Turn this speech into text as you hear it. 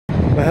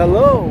Well,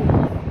 hello.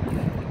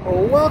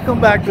 Well,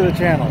 welcome back to the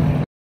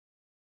channel.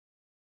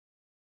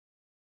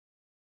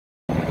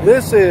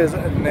 This is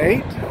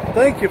Nate.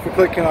 Thank you for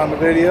clicking on the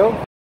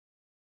video.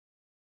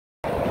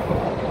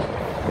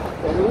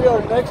 And we are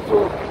next to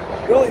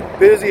a really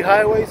busy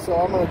highway, so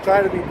I'm going to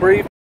try to be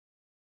brief.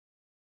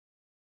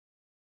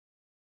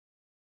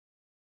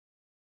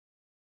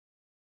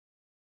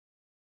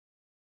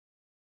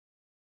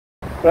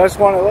 But I just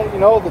want to let you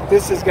know that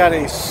this has got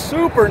a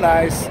super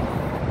nice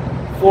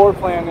floor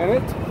plan in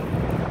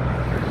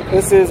it.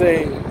 This is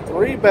a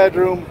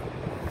 3-bedroom,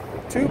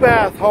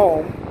 2-bath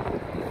home.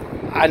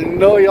 I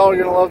know y'all are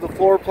going to love the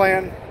floor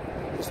plan.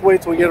 Just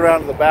wait till we get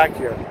around to the back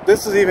here.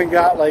 This has even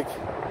got like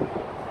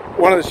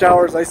one of the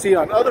showers I see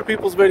on other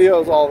people's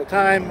videos all the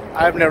time.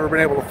 I've never been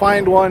able to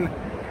find one.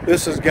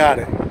 This has got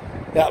it.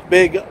 That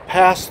big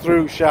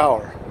pass-through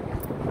shower.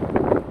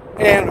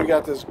 And we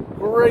got this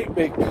great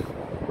big,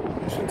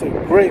 I shouldn't say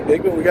great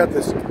big, but we got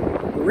this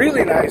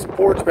really nice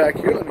porch back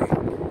here. Let me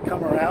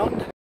come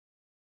around.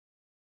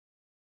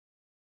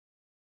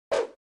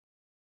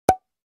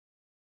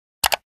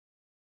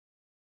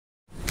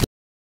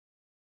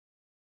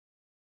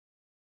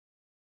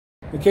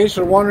 In case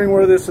you're wondering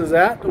where this is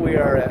at, we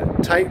are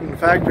at Titan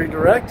Factroy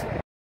Direct.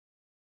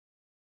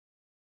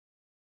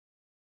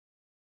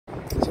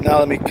 So now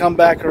let me come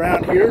back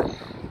around here,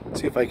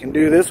 see if I can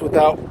do this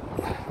without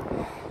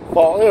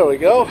fall. There we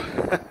go.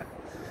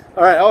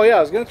 All right, oh yeah, I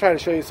was going to try to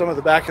show you some of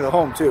the back of the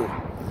home too.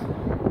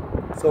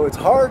 So it's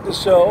hard to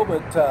show,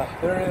 but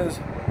there is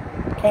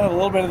kind of a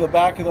little bit of the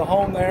back of the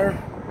home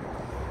there.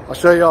 I'll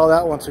show you all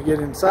that once we get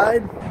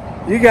inside.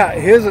 You got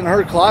his and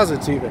her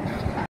closets even.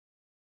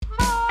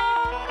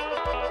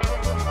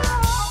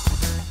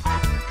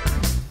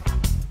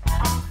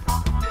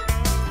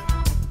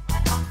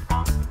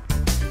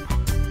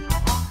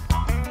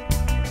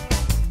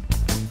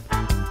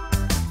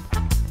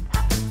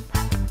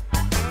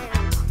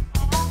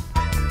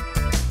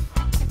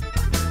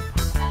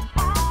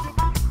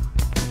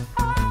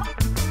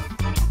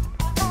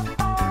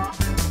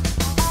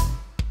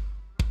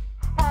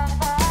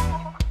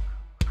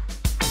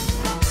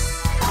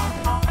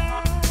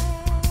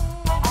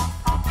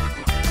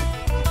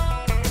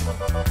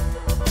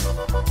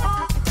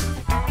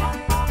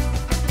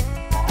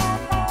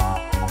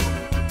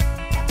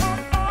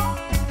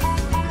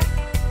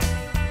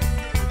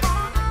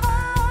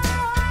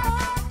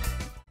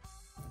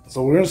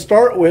 So we're going to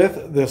start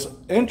with this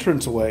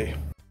entranceway.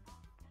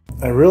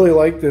 I really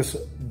like this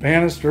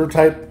banister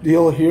type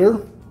deal here.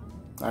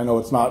 I know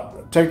it's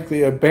not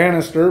technically a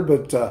banister,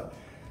 but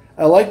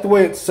I like the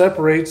way it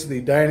separates the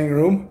dining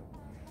room.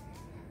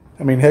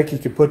 I mean, heck, you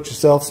could put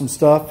yourself some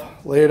stuff,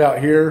 lay it out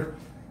here,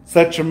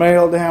 set your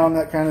mail down,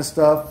 that kind of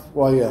stuff,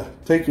 while you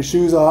take your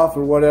shoes off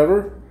or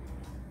whatever.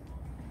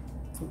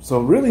 So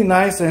really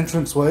nice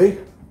entranceway.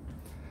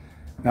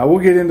 Now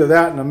we'll get into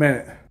that in a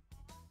minute.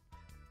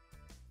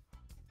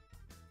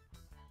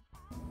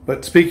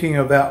 But speaking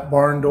of that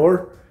barn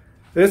door,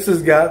 this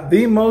has got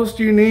the most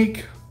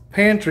unique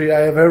pantry I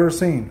have ever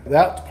seen.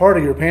 That's part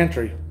of your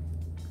pantry,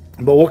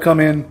 but we'll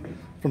come in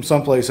from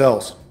someplace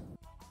else.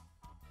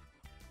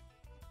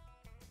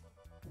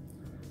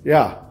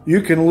 Yeah,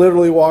 you can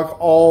literally walk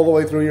all the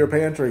way through your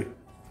pantry.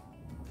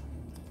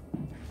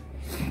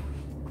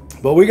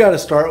 But we got to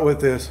start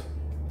with this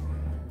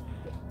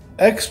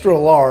extra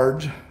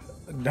large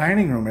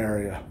dining room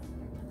area.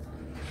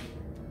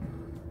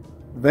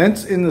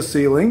 Vents in the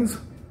ceilings.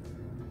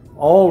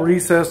 All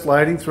recessed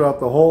lighting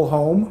throughout the whole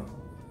home.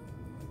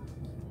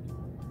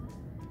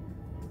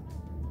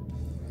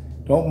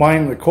 Don't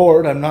mind the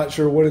cord, I'm not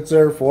sure what it's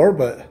there for,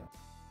 but...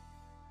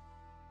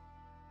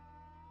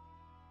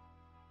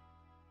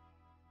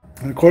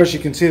 And of course you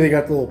can see they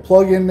got the little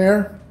plug in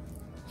there.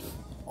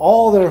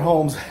 All their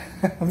homes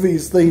have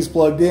these things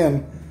plugged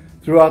in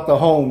throughout the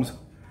homes.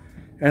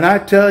 And I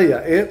tell you,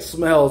 it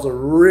smells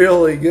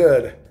really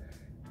good.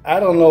 I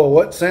don't know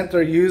what scent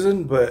they're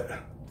using, but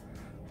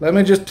let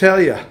me just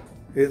tell you,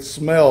 it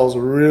smells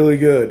really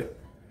good.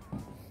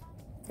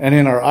 And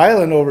in our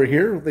island over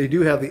here, they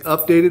do have the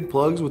updated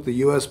plugs with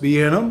the USB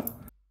in them.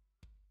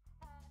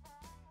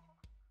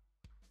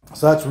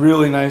 So that's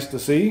really nice to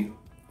see.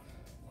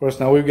 Of course,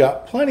 now we've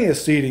got plenty of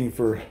seating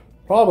for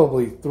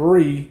probably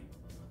 3,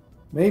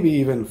 maybe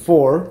even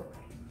 4.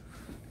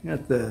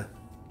 Got the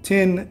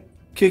tin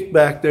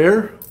kickback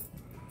there.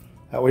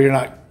 That way you're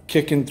not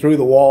kicking through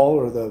the wall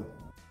or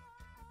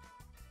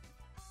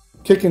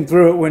kicking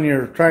through it when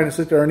you're trying to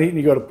sit there and eat and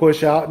you go to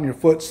push out and your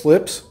foot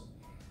slips.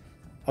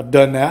 I've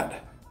done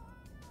that.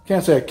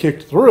 Can't say I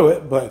kicked through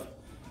it, but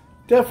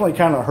definitely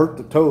kind of hurt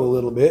the toe a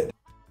little bit.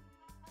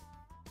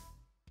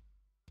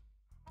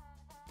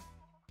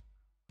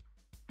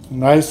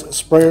 Nice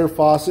sprayer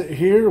faucet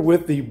here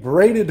with the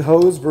braided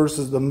hose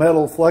versus the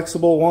metal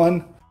flexible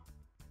one.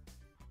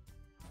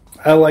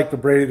 I like the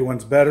braided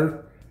ones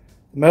better.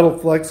 The metal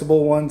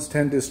flexible ones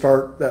tend to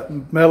start,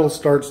 that metal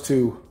starts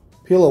to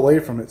peel away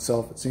from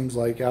itself, it seems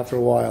like, after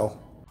a while.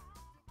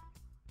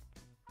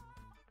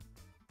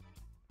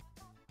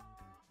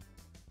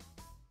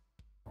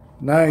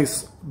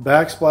 Nice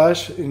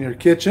backsplash in your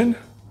kitchen.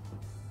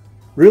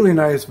 Really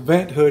nice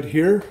vent hood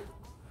here.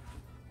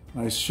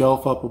 Nice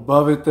shelf up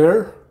above it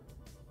there.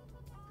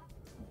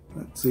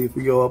 Let's see if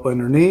we go up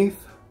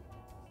underneath.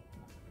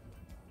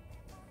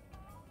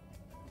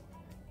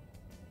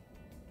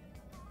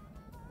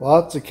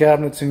 Lots of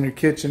cabinets in your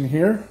kitchen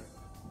here.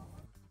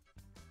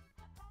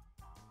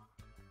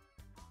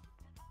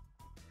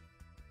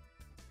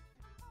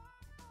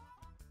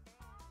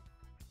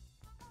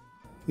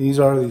 These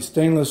are the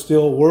stainless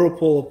steel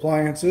Whirlpool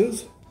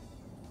appliances.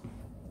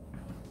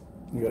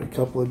 We got a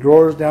couple of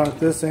drawers down at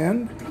this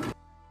end.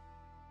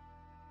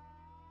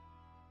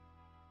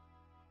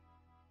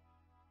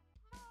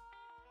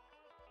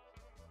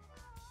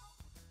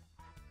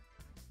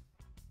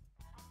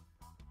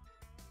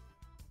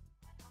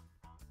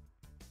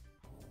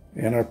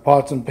 And our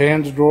pots and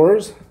pans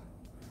drawers,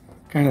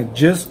 kind of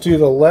just to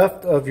the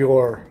left of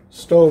your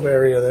stove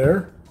area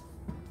there.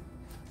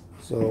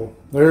 So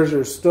there's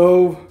your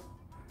stove,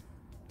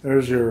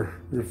 there's your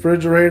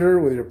refrigerator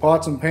with your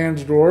pots and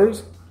pans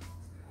drawers.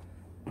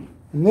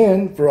 And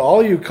then for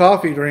all you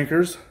coffee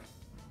drinkers,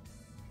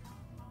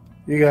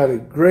 you got a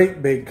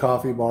great big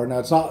coffee bar. Now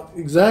it's not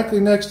exactly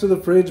next to the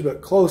fridge,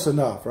 but close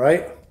enough,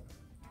 right?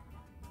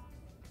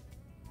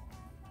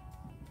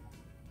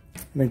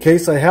 And in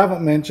case I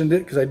haven't mentioned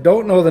it, because I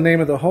don't know the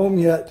name of the home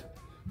yet,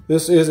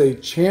 this is a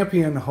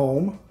Champion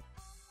home.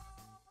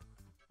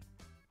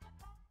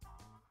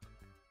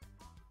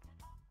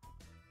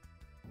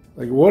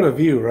 Like, what a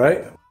view,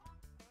 right?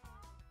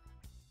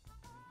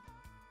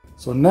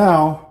 So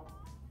now,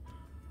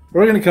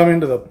 we're going to come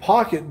into the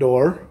pocket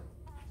door.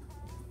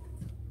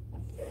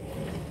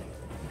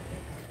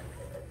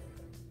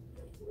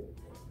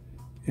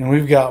 And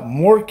we've got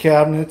more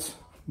cabinets,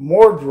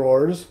 more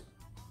drawers.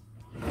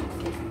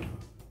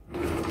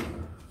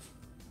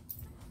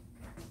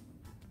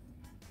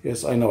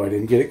 Yes, I know I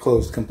didn't get it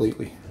closed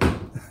completely.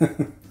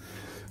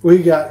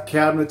 We got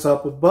cabinets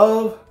up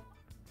above,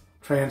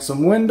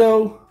 transom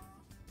window,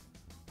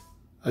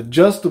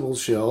 adjustable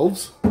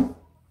shelves,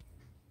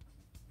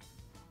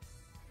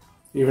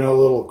 even a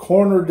little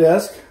corner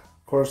desk.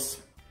 Of course,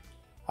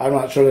 I'm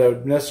not sure that I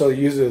would necessarily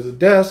use it as a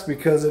desk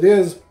because it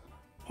is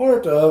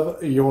part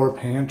of your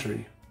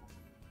pantry.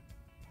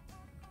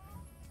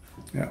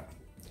 Yeah.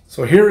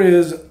 So here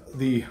is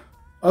the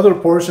other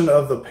portion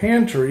of the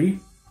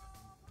pantry.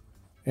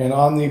 And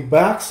on the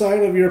back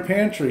side of your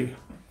pantry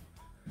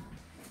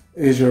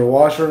is your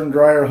washer and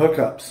dryer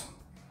hookups,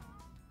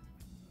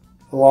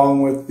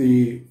 along with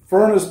the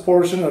furnace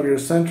portion of your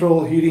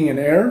central heating and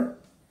air.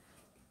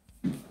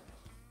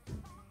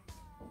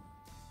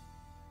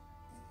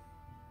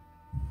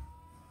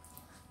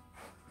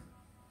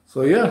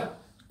 So yeah,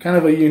 kind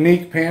of a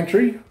unique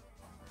pantry.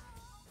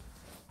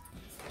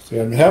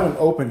 So I haven't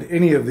opened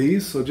any of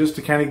these, so just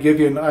to kind of give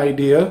you an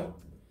idea.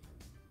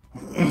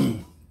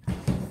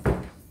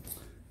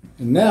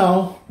 And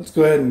now, let's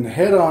go ahead and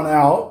head on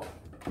out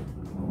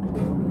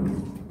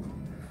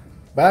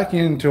back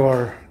into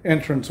our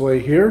entranceway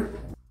here.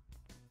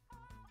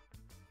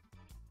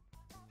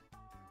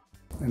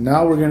 And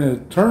now we're going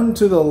to turn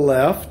to the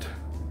left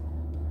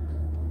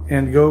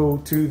and go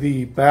to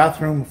the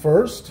bathroom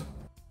first.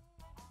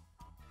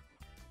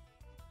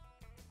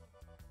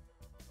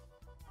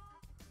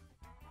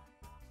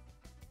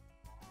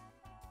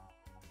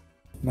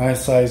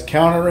 Nice size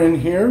counter in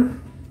here.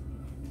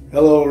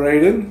 Hello,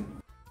 Raiden.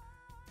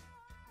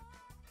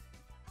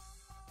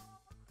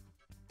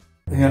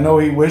 And I know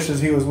he wishes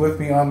he was with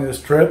me on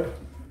this trip.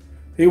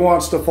 He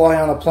wants to fly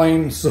on a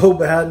plane so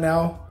bad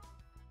now.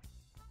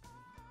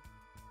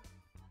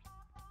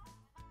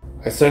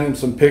 I sent him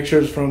some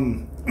pictures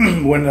from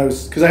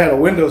windows, because I had a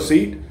window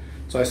seat.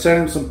 So I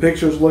sent him some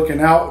pictures looking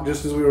out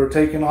just as we were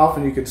taking off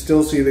and you could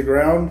still see the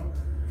ground.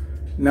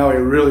 Now he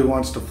really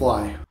wants to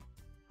fly.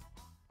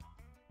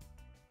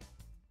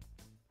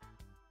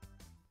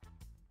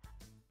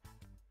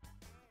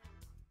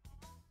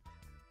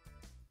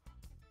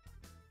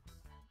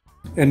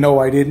 And no,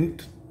 I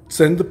didn't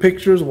send the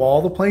pictures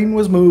while the plane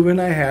was moving.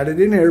 I had it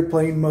in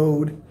airplane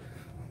mode.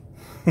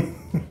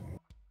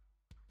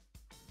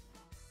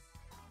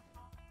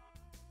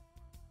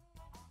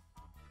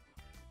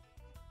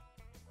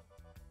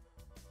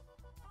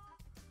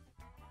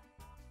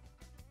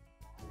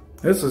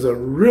 This is a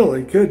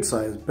really good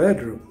sized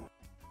bedroom.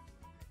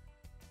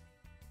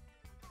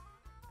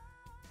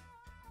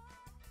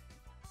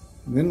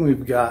 And then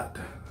we've got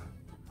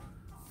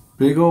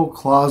big old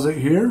closet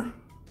here.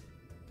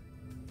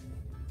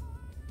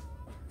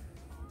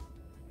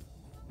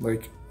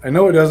 Like, I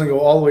know it doesn't go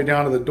all the way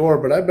down to the door,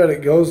 but I bet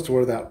it goes to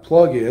where that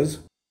plug is.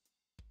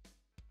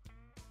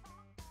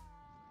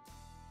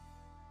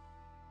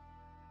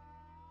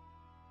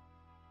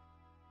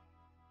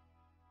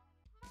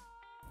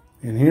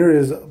 And here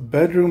is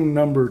bedroom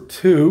number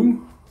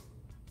 2.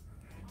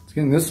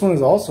 Again, this one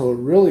is also a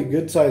really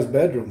good sized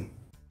bedroom.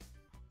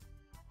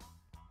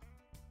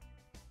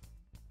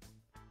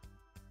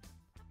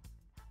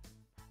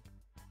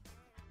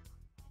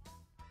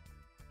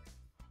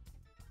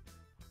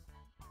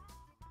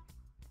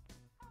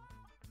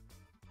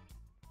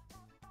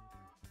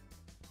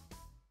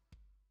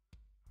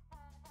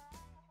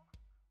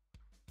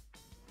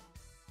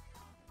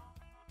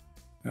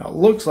 Now it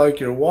looks like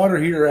your water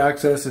heater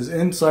access is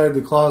inside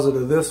the closet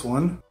of this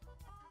one.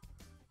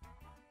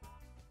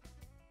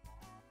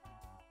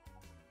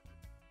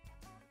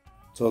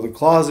 So the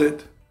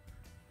closet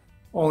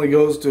only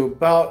goes to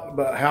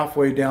about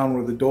halfway down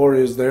where the door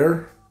is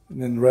there.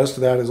 And then the rest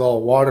of that is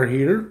all water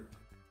heater.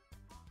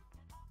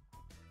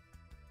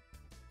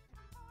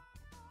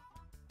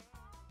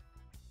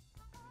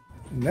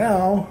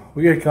 Now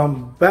we gotta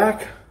come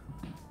back.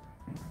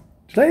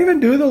 Did I even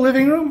do the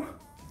living room?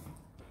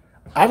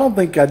 I don't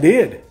think I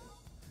did.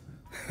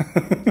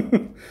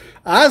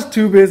 I was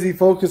too busy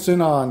focusing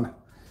on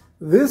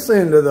this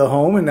end of the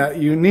home and that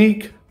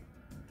unique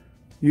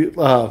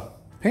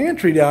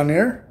pantry down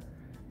there.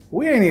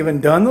 We ain't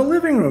even done the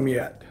living room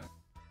yet.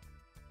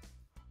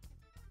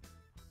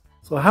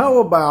 So how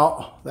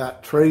about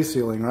that tray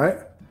ceiling, right?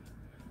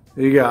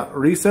 You got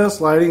recessed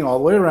lighting all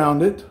the way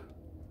around it.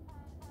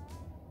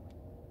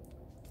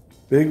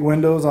 Big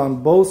windows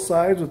on both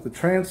sides with the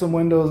transom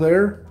windows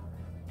there.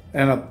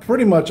 And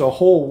pretty much a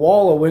whole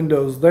wall of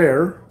windows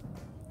there.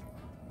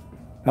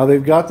 Now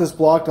they've got this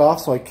blocked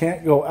off so I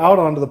can't go out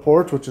onto the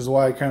porch, which is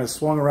why I kind of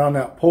swung around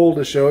that pole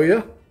to show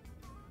you.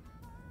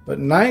 But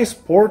nice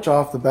porch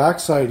off the back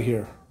side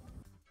here.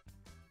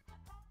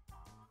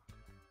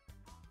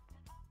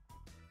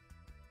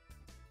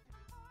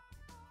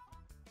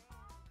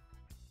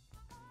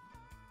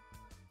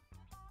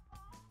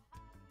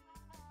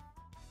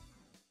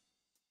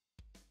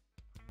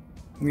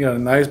 You got a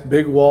nice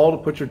big wall to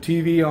put your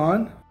TV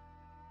on.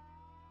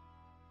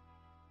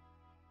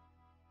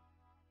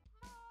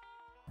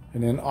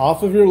 And then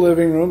off of your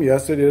living room,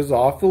 yes it is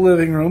off the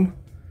living room,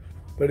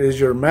 but is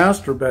your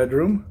master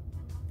bedroom.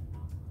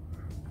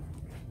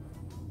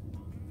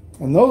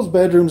 And those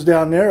bedrooms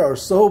down there are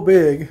so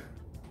big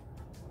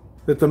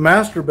that the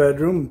master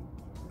bedroom,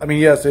 I mean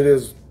yes it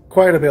is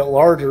quite a bit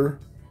larger,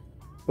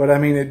 but I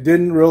mean it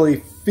didn't really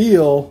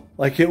feel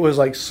like it was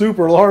like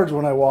super large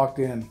when I walked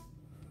in.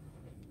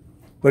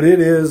 But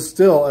it is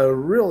still a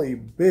really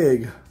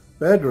big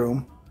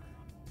bedroom.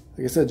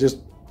 Like I said, just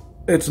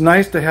it's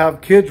nice to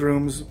have kids'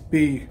 rooms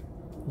be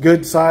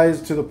good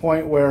size to the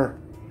point where,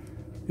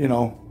 you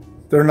know,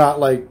 they're not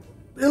like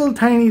little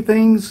tiny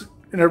things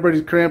and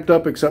everybody's cramped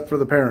up except for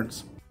the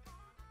parents.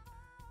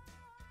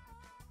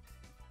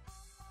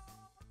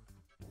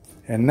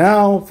 And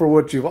now for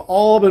what you've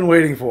all been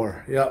waiting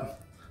for.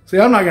 Yep. See,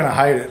 I'm not going to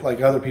hide it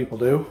like other people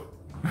do.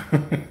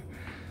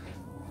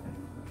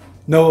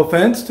 No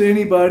offense to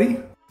anybody.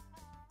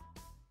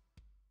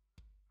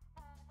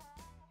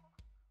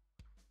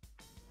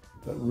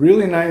 But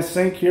really nice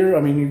sink here.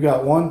 I mean, you've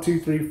got 1, 2,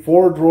 3,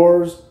 4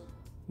 drawers.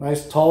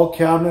 Nice tall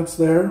cabinets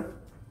there.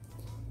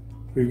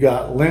 We've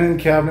got linen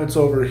cabinets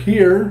over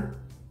here.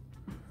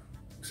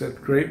 Except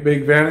great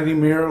big vanity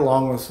mirror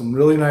along with some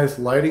really nice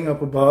lighting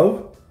up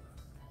above.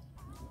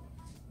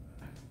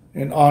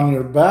 And on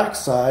your back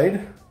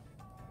side,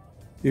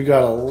 you've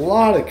got a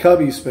lot of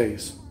cubby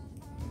space.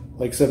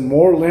 Like I said,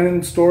 more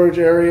linen storage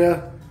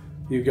area.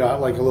 You've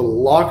got like a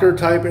little locker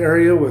type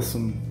area with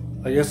some,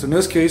 I guess in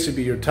this case it'd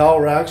be your towel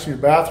racks and your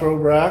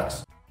bathrobe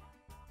racks.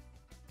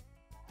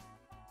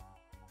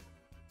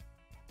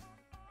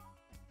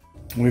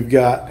 We've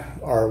got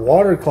our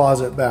water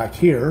closet back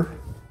here.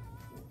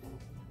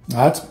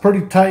 Now, that's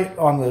pretty tight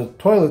on the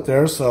toilet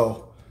there,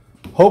 so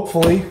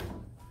hopefully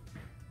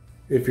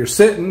if you're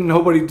sitting,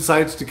 nobody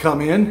decides to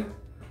come in.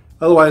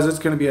 Otherwise it's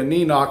going to be a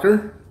knee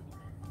knocker.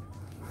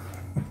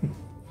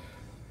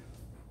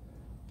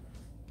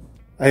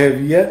 I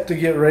have yet to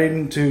get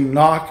Raiden to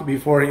knock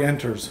before he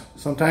enters.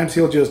 Sometimes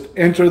he'll just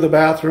enter the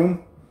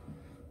bathroom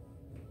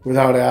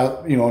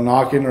without, you know,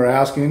 knocking or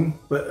asking.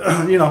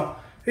 But, you know,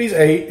 he's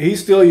 8.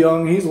 He's still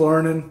young. He's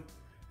learning.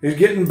 He's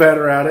getting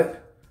better at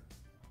it.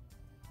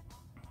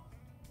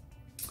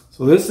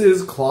 So this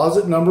is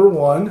closet number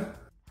 1.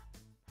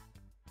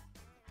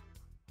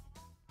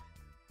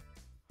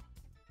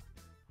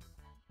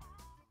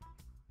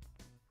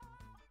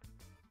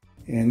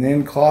 And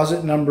then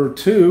closet number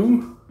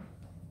 2.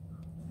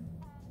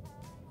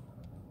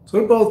 So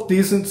they're both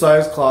decent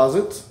sized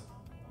closets.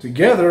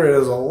 Together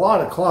it is a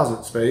lot of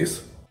closet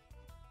space.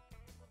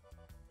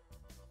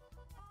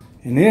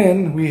 And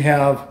then we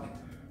have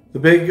the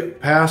big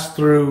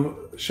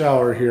pass-through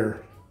shower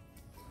here.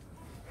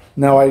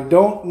 Now I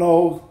don't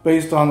know,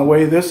 based on the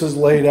way this is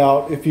laid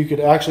out, if you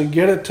could actually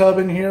get a tub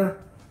in here.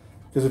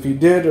 Because if you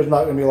did, there's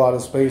not going to be a lot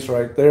of space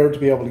right there to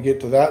be able to get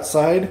to that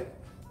side.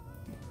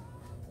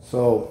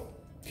 So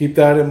keep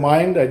that in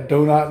mind. I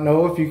do not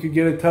know if you could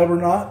get a tub or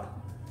not.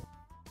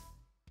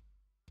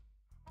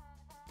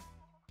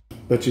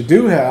 But you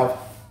do have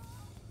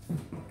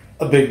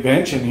a big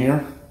bench in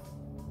here.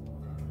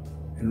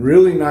 And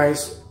really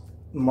nice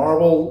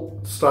marble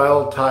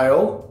style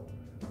tile.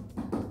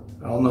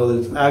 I don't know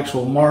that it's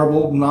actual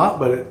marble or not,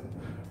 but it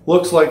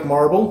looks like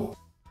marble.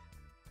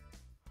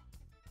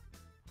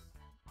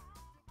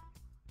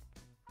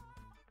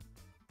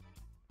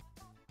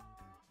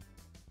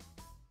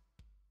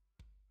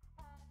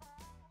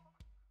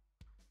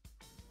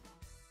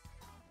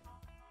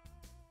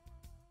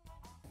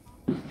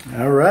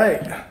 All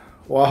right.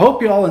 Well, I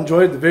hope you all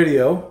enjoyed the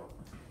video.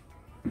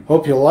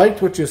 Hope you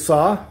liked what you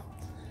saw.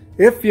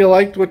 If you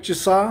liked what you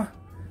saw,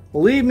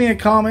 leave me a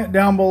comment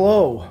down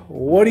below.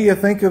 What do you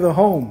think of the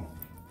home?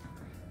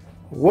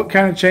 What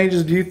kind of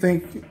changes do you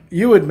think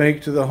you would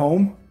make to the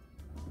home?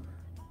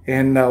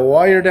 And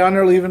while you're down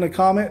there leaving a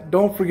comment,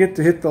 don't forget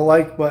to hit the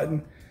like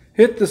button,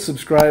 hit the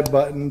subscribe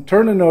button,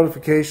 turn the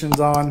notifications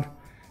on.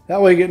 That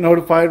way you get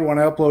notified when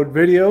I upload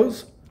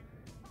videos.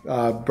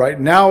 Right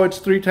now it's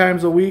 3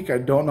 times a week. I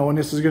don't know when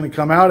this is going to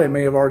come out. It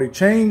may have already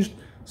changed.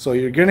 So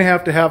you're going to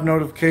have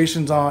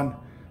notifications on,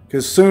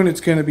 because soon it's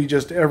going to be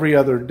just every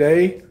other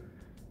day.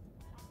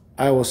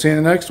 I will see you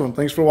in the next one.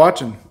 Thanks for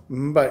watching.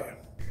 Bye.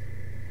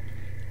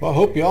 Well, I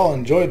hope you all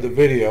enjoyed the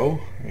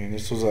video. I mean,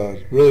 this was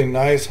a really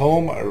nice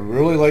home. I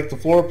really like the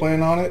floor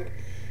plan on it.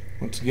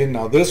 Once again,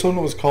 now this one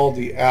was called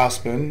the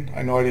Aspen.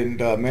 I know I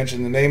didn't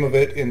mention the name of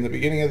it in the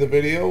beginning of the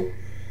video.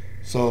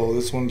 So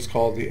this one's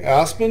called the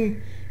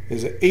Aspen.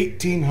 Is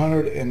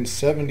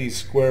 1,870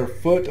 square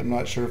foot. I'm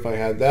not sure if I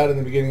had that in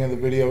the beginning of the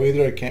video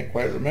either. I can't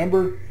quite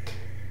remember.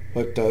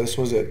 But this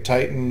was at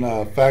Titan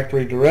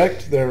Factroy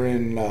Direct. They're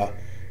in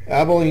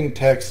Abilene,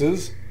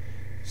 Texas.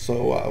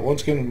 So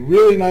once again,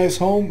 really nice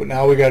home. But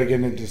now we got to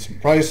get into some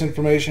price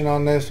information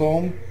on this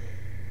home.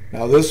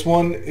 Now this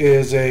one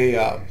is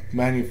a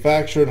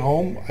manufactured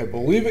home. I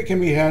believe it can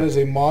be had as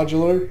a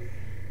modular.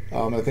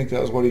 I think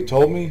that was what he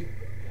told me.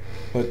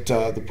 But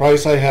the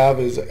price I have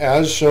is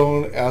as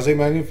shown as a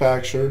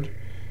manufactured.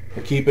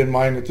 But keep in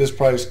mind that this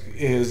price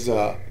is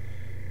at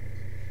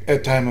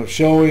time of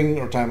showing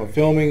or time of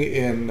filming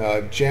in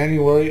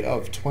January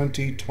of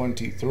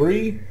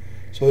 2023.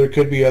 So there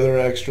could be other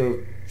extra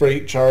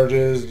freight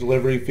charges,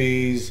 delivery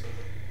fees,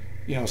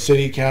 you know,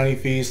 city, county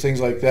fees, things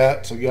like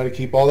that. So you got to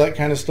keep all that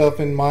kind of stuff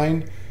in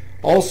mind.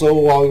 Also,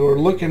 while you were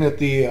looking at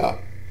the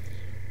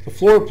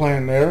floor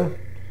plan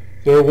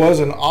there was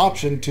an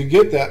option to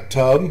get that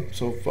tub.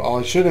 So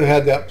I should have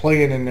had that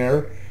playing in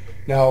there.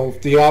 Now,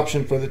 the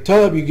option for the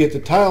tub, you get the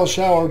tile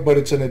shower, but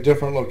it's in a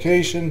different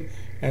location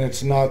and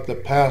it's not the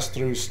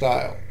pass-through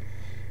style.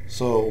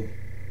 So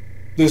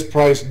this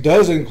price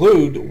does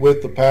include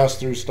with the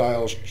pass-through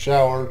style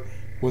shower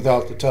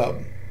without the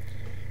tub.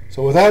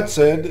 So with that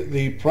said,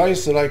 the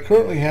price that I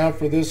currently have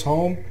for this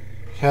home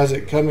has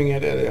it coming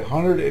in at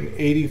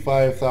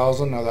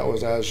 $185,000. Now that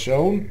was as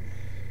shown.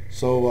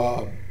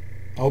 So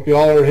hope you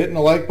all are hitting the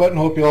like button.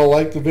 Hope you all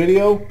like the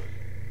video.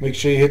 Make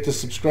sure you hit the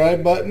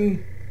subscribe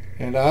button,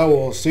 and I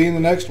will see you in the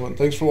next one.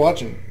 Thanks for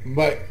watching.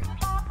 Bye.